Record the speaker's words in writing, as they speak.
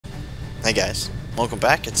Hey guys, welcome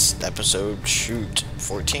back. It's episode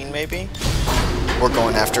 14 maybe? We're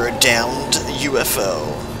going after a downed UFO.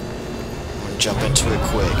 I'm gonna jump into it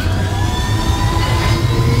quick.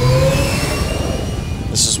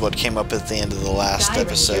 This is what came up at the end of the last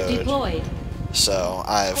episode. So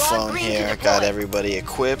I've flown here, got everybody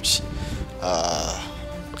equipped,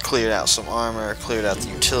 cleared out some armor, cleared out the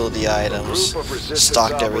utility items,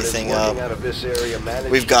 stocked everything up.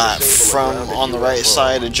 We've got from on the right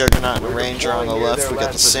side a Juggernaut and a Ranger, on the left we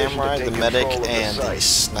got the Samurai, the Medic, and the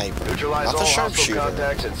Sniper. Not the Sharpshooter.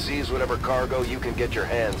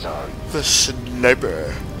 The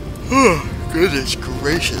Sniper. Oh, goodness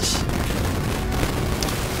gracious.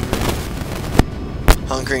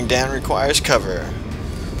 Hunkering down requires cover.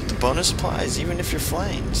 But the bonus applies even if you're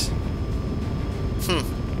flanked.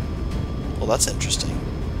 Well, that's interesting.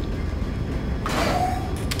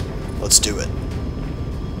 Let's do it.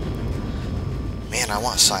 Man, I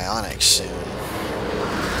want psionics soon.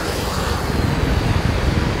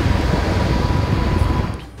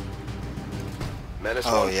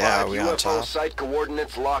 Oh yeah, are we on top? Site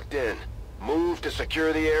coordinates locked in. Move to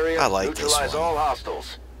secure the area. I like this one. Neutralize all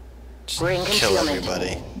hostiles. Just kill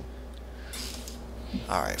everybody.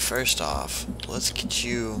 Alright, first off, let's get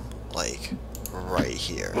you, like, right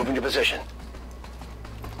here. Moving to position.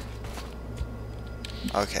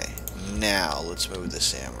 Okay, now let's move the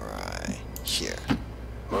Samurai here.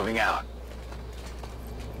 Moving out.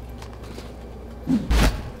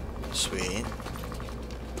 Sweet.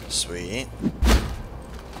 Sweet.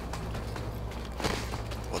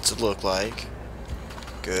 What's it look like?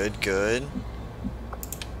 Good, good.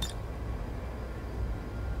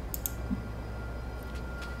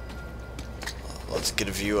 Let's get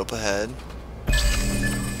a view up ahead.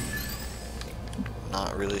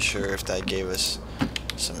 Not really sure if that gave us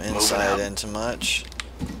some insight into much.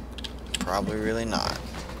 Probably really not.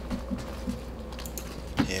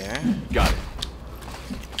 Here. Got it.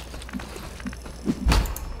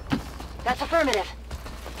 That's affirmative.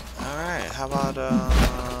 Alright, how about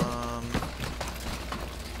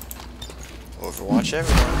Overwatch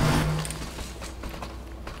everyone.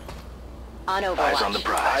 On Overwatch. Eyes on the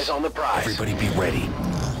prize. Eyes on the prize. Everybody be ready.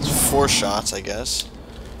 It's 4 shots, I guess.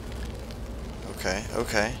 Okay,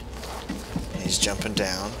 okay. He's jumping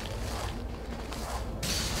down.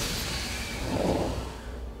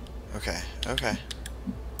 Okay, okay.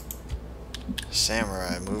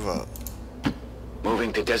 Samurai, move up.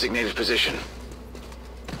 Moving to designated position.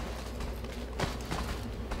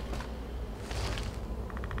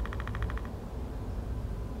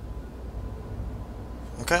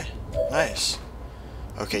 Okay, nice.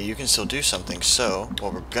 Okay, you can still do something, so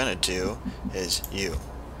what we're gonna do is you.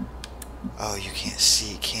 Oh, you can't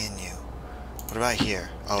see, can you? What about here?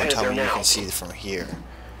 Oh, tell me you can see from here.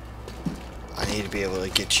 I need to be able to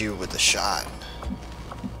get you with the shot.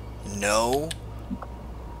 No?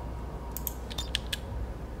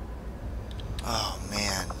 Oh,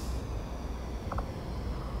 man.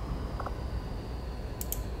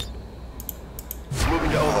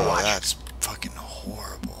 Moving to Overwatch. Oh, that's fucking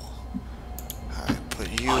horrible. Alright,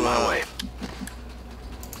 put you on my way.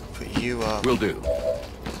 Put you up. Will do.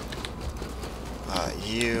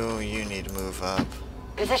 You need to move up.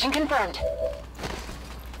 Position confirmed.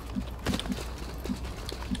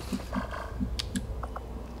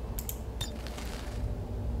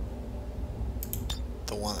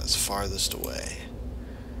 The one that's farthest away.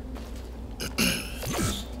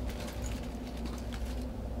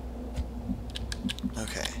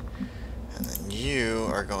 Okay. And then you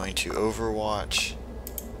are going to overwatch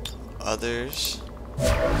others.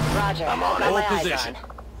 Roger. I'm on Got my hold eyes position.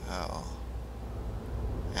 on. Oh.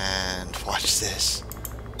 And watch this.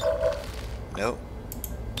 Nope.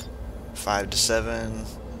 5 to 7.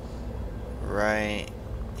 Right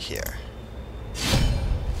here.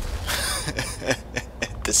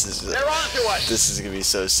 This is gonna be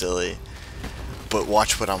so silly. But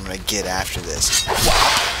watch what I'm gonna get after this.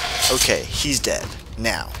 Okay, he's dead.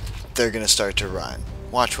 Now, they're gonna start to run.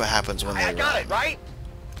 Watch what happens when they run. Got it, right?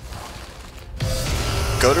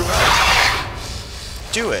 Go to run.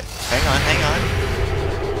 Do it. Hang on, hang on.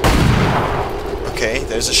 Okay,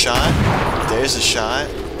 there's a shot. There's a shot.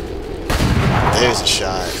 There's a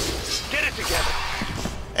shot. Get it together.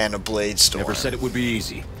 And a blade storm. Never said it would be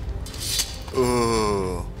easy.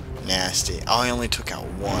 Ooh, nasty. Oh, I only took out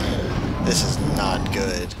 1. This is not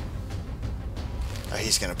good. Oh,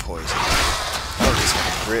 he's gonna poison me. Oh, he's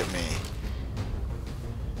gonna grip me.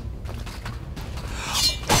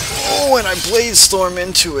 Oh, and I blade storm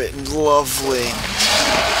into it. Lovely.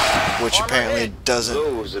 Which apparently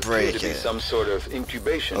doesn't break it. Some sort of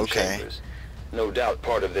incubation chambers. No doubt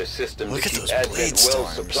part of their system Look to at keep those Advent blade well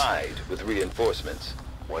storms. supplied with reinforcements.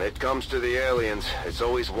 When it comes to the aliens, it's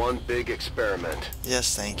always one big experiment.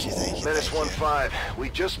 Yes, thank you, thank you, Menace thank you. 1-5, we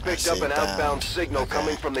just picked up see an it down. outbound signal Okay.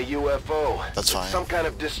 coming from the UFO. That's It's fine. some kind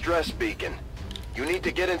of distress beacon. You need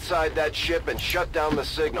to get inside that ship and shut down the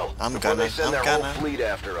signal I'm before they gonna, send I'm their gonna. whole fleet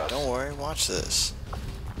after us. Don't worry, watch this.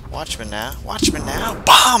 Watch me now. Watch me now.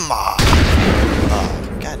 Bomber!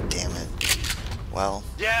 Oh, god damn it. Well,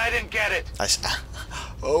 Yeah, I didn't get it.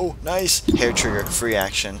 oh, nice. Hair trigger, free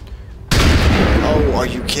action. Oh, are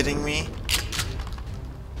you kidding me?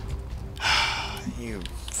 You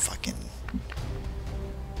fucking...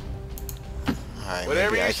 Alright,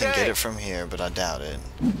 Whatever maybe I you can say. get it from here, but I doubt it.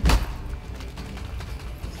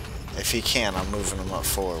 If he can, I'm moving him up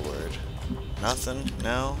forward. Nothing?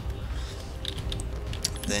 No?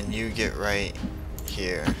 Then you get right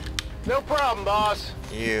here. No problem, boss.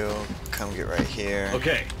 You come get right here.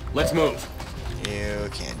 Okay, let's move. You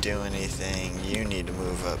can't do anything. You need to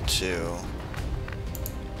move up too.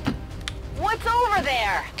 What's over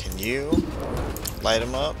there? Can you light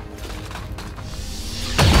him up?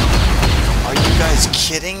 Are you guys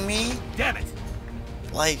kidding me? Damn it!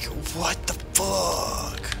 Like, what the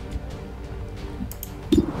fuck?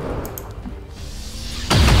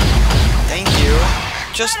 Thank you.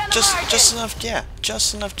 Just enough, yeah,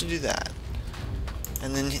 just enough to do that.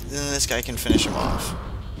 And then this guy can finish him off.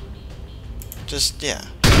 Just, yeah.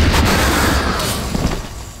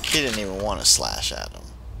 He didn't even want to slash at him.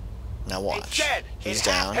 Now watch. dead. He's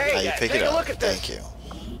down. Hey, now you pick take it a up. look at this. Thank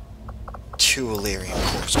you. 2 Illyrian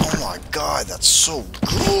cores. Oh my god, that's so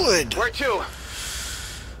good! Where to?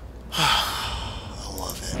 I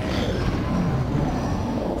love it.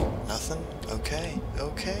 Nothing? Okay,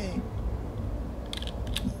 okay.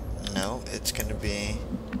 No, it's gonna be...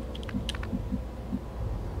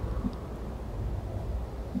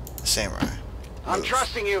 Samurai. I'm Move.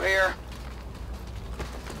 trusting you here.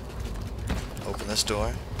 Open this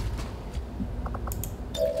door.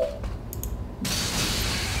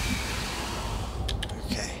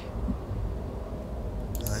 Okay.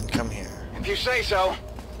 And then come here. If you say so.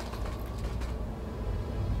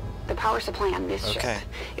 The power supply on this Okay,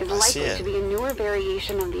 ship is I see likely it. to be a newer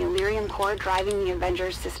variation of the Illyrian core driving the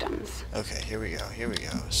Avengers systems. Okay, here we go, here we go.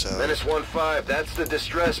 So, Menace 1-5, that's the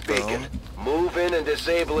distress beacon. Boom. Move in and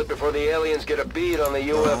disable it before the aliens get a bead on the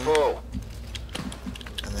UFO.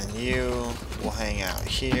 and then you will hang out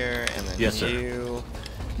here, and then Yes, sir. you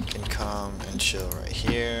can come and chill right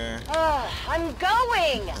here. I'm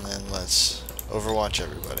going! And then let's overwatch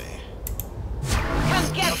everybody.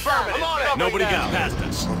 Come get some! Come on it. Nobody gets past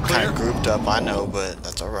us. Kind Clear? of grouped up, I know, but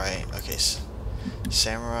that's alright. Okay,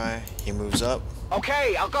 Samurai, he moves up.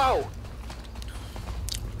 Okay, I'll go.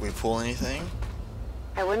 We pull anything?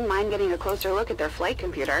 I wouldn't mind getting a closer look at their flight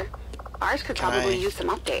computer. Ours could Can probably I- use some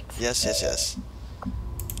updates. Yes, yes, yes.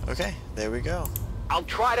 Okay, there we go. I'll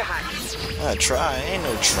try to hack it. Try, ain't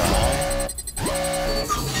no try.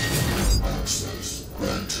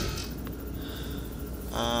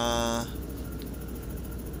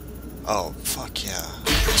 Oh, fuck yeah.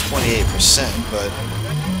 28%, but...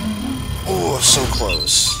 Oh, so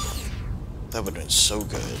close. That would have been so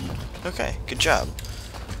good. Okay, good job.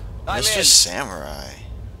 I'm Mr. in. Samurai.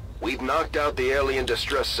 We've knocked out the alien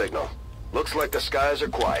distress signal. Looks like the skies are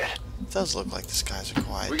quiet. It does look like the skies are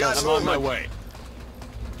quiet. We It got does. I'm on my way.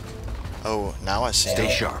 Oh, now I see Stay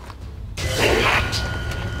them. sharp.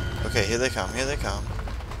 Okay, here they come, here they come.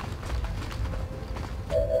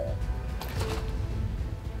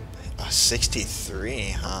 63,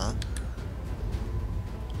 huh?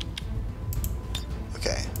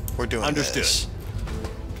 Okay, we're doing Understood. this.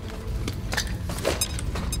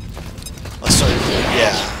 Let's start.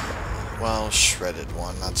 Yeah. Well, shredded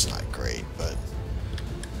one. That's not great, but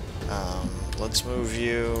let's move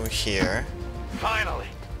you here. Finally.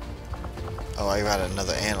 Oh, I got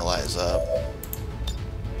another analyze up.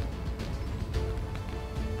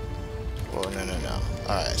 Oh, no.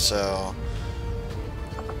 Alright, so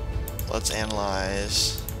let's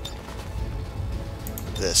analyze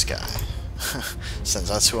this guy. Since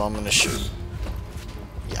that's who I'm gonna shoot.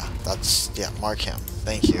 Yeah, mark him.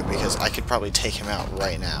 Thank you, because I could probably take him out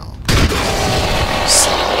right now. So,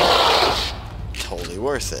 totally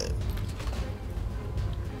worth it.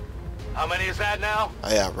 How many is that now?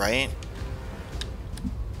 Oh yeah, right?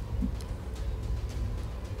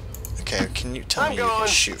 Okay, can you tell I'm me you can going.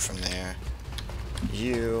 shoot from there?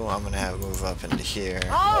 You, I'm gonna have move up into here.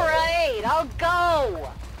 Alright, I'll go!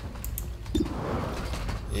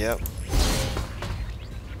 Yep.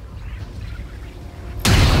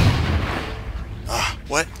 Ah,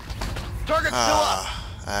 what? Target's still up.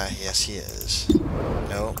 Yes he is.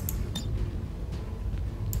 Nope.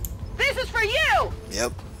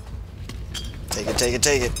 Yep. Take it, take it,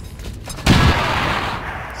 take it.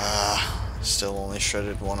 Still only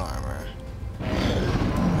shredded 1 armor.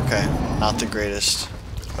 Okay, not the greatest.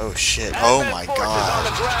 Oh shit. Oh my god.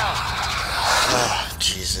 Oh,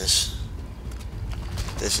 Jesus.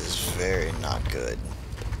 This is very not good.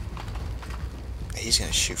 He's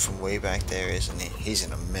gonna shoot from way back there, isn't he? He's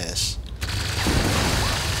gonna miss.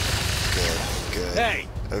 Good, good. Hey.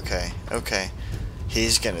 Okay, okay.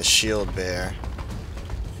 He's gonna shield bear.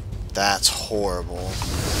 That's horrible.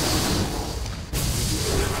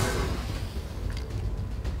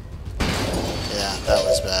 Yeah, that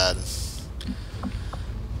was bad.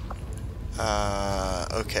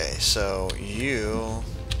 Okay, so you...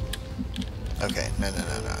 Okay, no,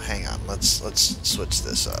 hang on. Let's switch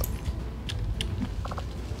this up.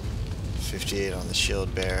 58 on the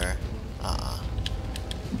shield bearer.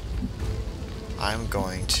 I'm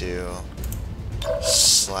going to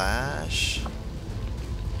slash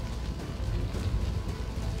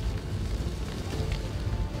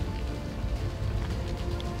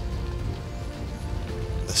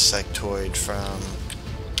the sectoid from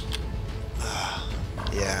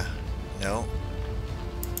yeah, no,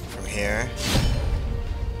 from here.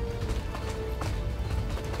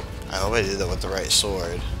 I hope I did that with the right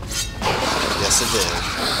sword. Yes, it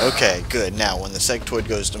did. Okay, good. Now, when the sectoid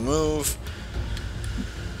goes to move...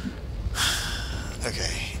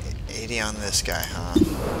 Okay, 80 on this guy, huh?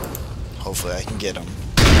 Hopefully I can get him.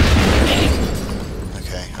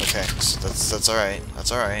 Okay, okay. So that's alright.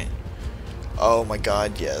 That's alright. Oh my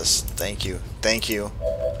god, yes. Thank you. Thank you.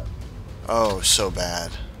 Oh, so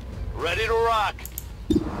bad. Ready to rock.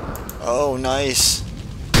 Oh, nice.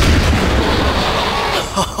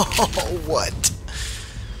 Oh, what?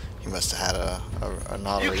 He must have had an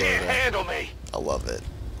auto You can't reloader. handle me. I love it.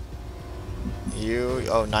 You,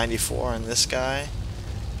 oh, 94 on this guy.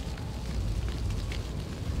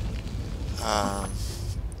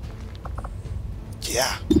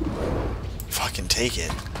 Yeah. Fucking take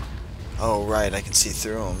it. Oh, right, I can see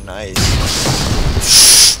through him. Nice.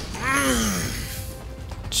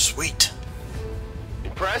 Sweet.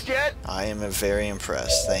 Impressed yet? I am very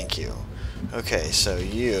impressed, thank you. Okay, so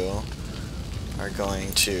you are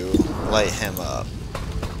going to light him up.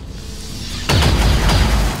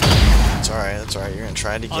 That's alright, you're gonna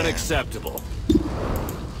try it again. Unacceptable. There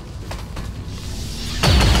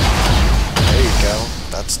you go.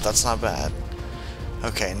 That's not bad.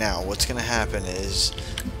 Okay, now what's gonna happen is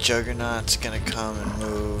Juggernaut's gonna come and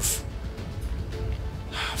move.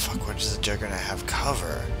 Fuck, where does the Juggernaut have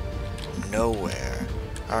cover? Nowhere.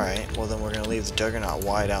 Alright, well then we're gonna leave the Juggernaut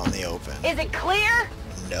wide out in the open. Is it clear?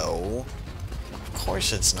 No. Of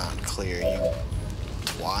course it's not clear, you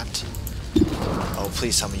twat. Oh,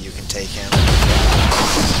 please tell me you can take him.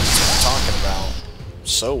 That's what I'm talking about.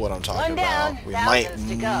 So what I'm talking One down, about. We thousands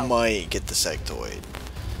to go. might get the sectoid.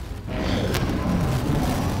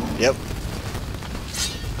 Yep.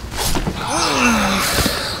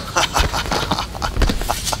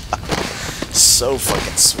 So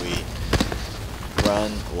fucking sweet.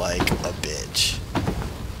 Run like a bitch.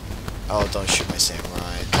 Oh, don't shoot my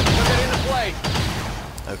samurai. Put it into play.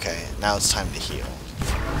 Okay, now it's time to heal.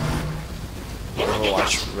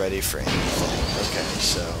 Overwatch ready for anything. Okay,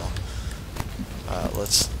 so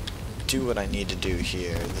let's do what I need to do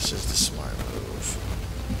here. This is the smart move.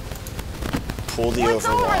 Pull the What's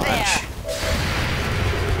over Overwatch. there?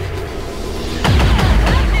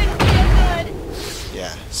 That didn't feel good.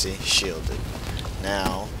 Yeah, see? Shielded.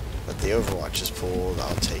 Now that the Overwatch is pulled,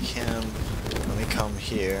 I'll take him. Let me come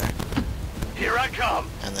here. Here I come.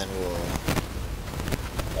 And then we'll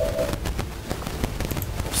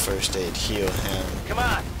first aid heal him. Come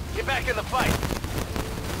on, get back in the fight.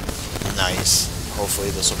 Nice. Hopefully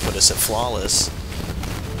this will put us at flawless.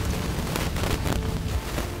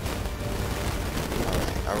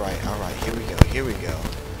 Alright, here we go.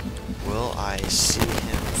 Will I see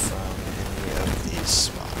him from any of these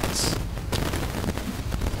spots?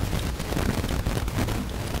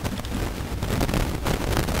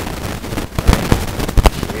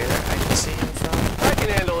 Here I can see him from? I can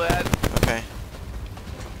handle that. Okay.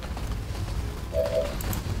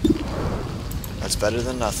 That's better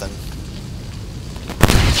than nothing.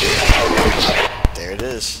 There it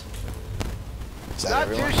is. Is that Not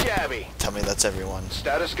everyone? too shabby. Tell me that's everyone.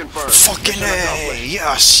 Status confirmed. Fucking Mission A! accomplished.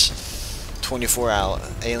 Yes! 24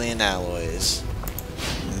 alien alloys.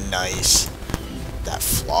 Nice. That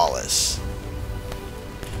flawless.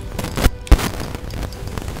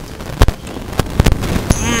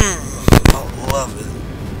 I love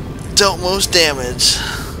it. Dealt most damage.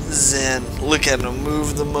 Zen. Look at him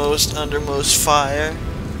move the most under most fire.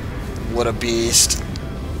 What a beast.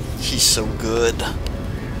 He's so good.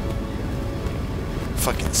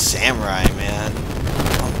 Fucking samurai, man.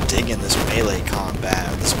 I'm digging this melee combat.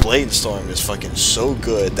 This blade storm is fucking so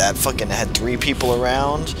good. That fucking had 3 people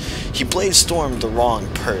around. He blade stormed the wrong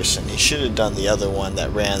person. He should have done the other one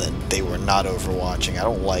that ran that they were not overwatching. I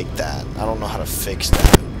don't like that. I don't know how to fix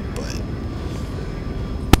that, but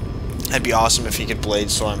it'd be awesome if he could blade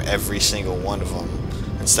storm every single one of them.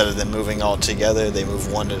 Instead of them moving all together, they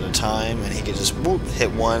move one at a time, and he could just whoop,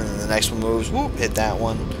 hit one, and the next one moves, whoop, hit that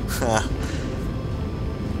one.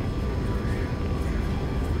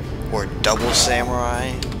 Or double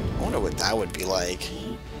samurai. I wonder what that would be like.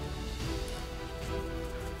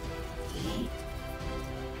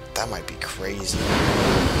 That might be crazy.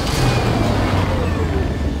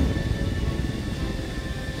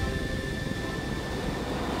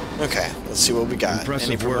 Okay, let's see what we got.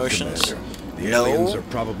 Impressive Any promotions? work, the aliens are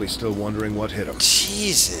probably still wondering what hit them.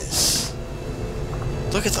 Jesus.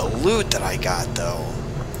 Look at the loot that I got, though.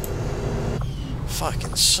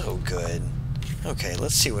 Fucking so good. Okay,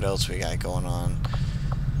 let's see what else we got going on.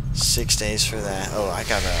 6 days for that. Oh, I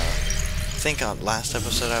got I think on last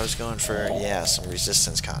episode I was going for, yeah, some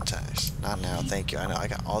resistance contacts. Not now, thank you. I know, I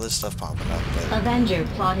got all this stuff popping up, but Avenger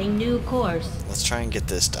plotting new course. let's try and get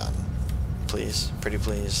this done. Please. Pretty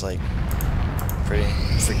please. Like, pretty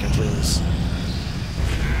freaking please.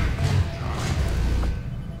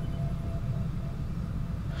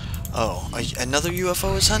 Oh, another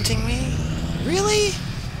UFO is hunting me? Really?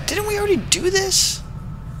 Didn't we already do this?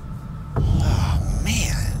 Oh,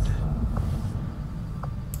 man.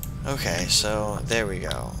 Okay, so there we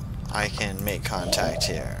go. I can make contact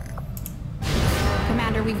here.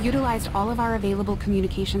 Commander, we've utilized all of our available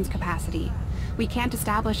communications capacity. We can't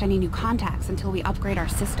establish any new contacts until we upgrade our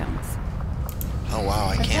systems. Oh wow,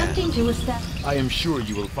 I can't. Attempting to establish. I am sure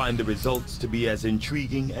you will find the results to be as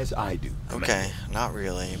intriguing as I do. Okay, not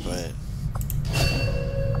really, but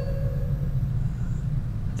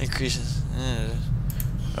increases.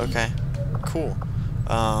 Okay, cool.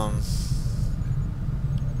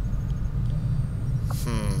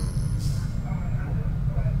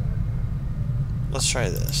 Let's try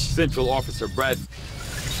this. Central Officer Brad.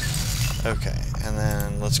 Okay, and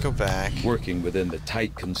then let's go back. Working within the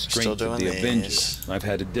tight Still constraints doing of the these. Avengers, I've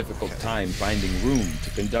had a difficult time finding room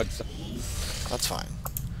to conduct some. That's fine.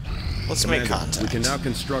 Let's make Commander, contact. we can now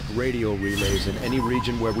construct radio relays in any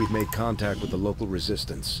region where we've made contact with the local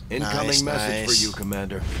resistance. Incoming Nice, message nice. for you,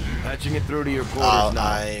 Commander. Patching it through to your quarters now.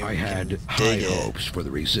 I had can high dig it. hopes for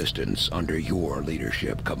the resistance under your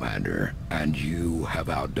leadership, Commander, and you have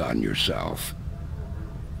outdone yourself.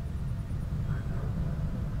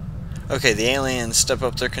 Okay, the aliens step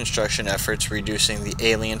up their construction efforts, reducing the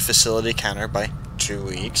alien facility counter by 2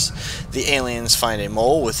 weeks. The aliens find a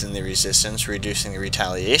mole within the resistance, reducing the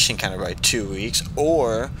retaliation counter by 2 weeks.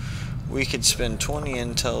 Or we could spend 20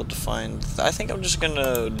 intel to find... I think I'm just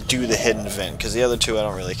gonna do the hidden event, because the other two I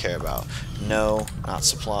don't really care about. No, not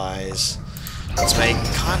supplies. Let's make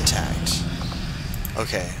contact.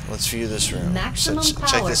 Okay, let's view this room. Maximum so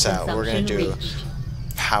check this out. We're gonna do reached.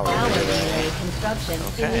 power Power relay. relay construction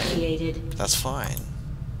Okay. initiated. That's fine.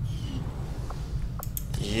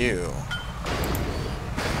 You.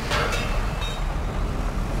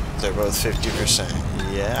 They're both 50%.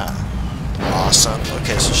 Yeah. Awesome.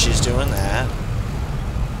 Okay, so she's doing that.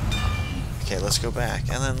 Okay, let's go back.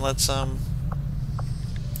 And then let's do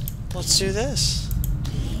this.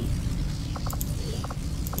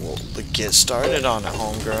 We'll get started on it,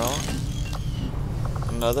 homegirl.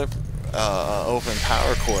 Another open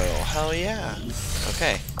power coil. Hell yeah.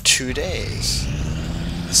 Okay, 2 days.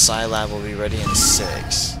 The Scilab will be ready in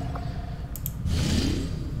 6.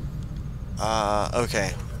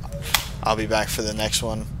 Okay. I'll be back for the next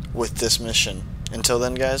one with this mission. Until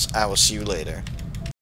then, guys, I will see you later.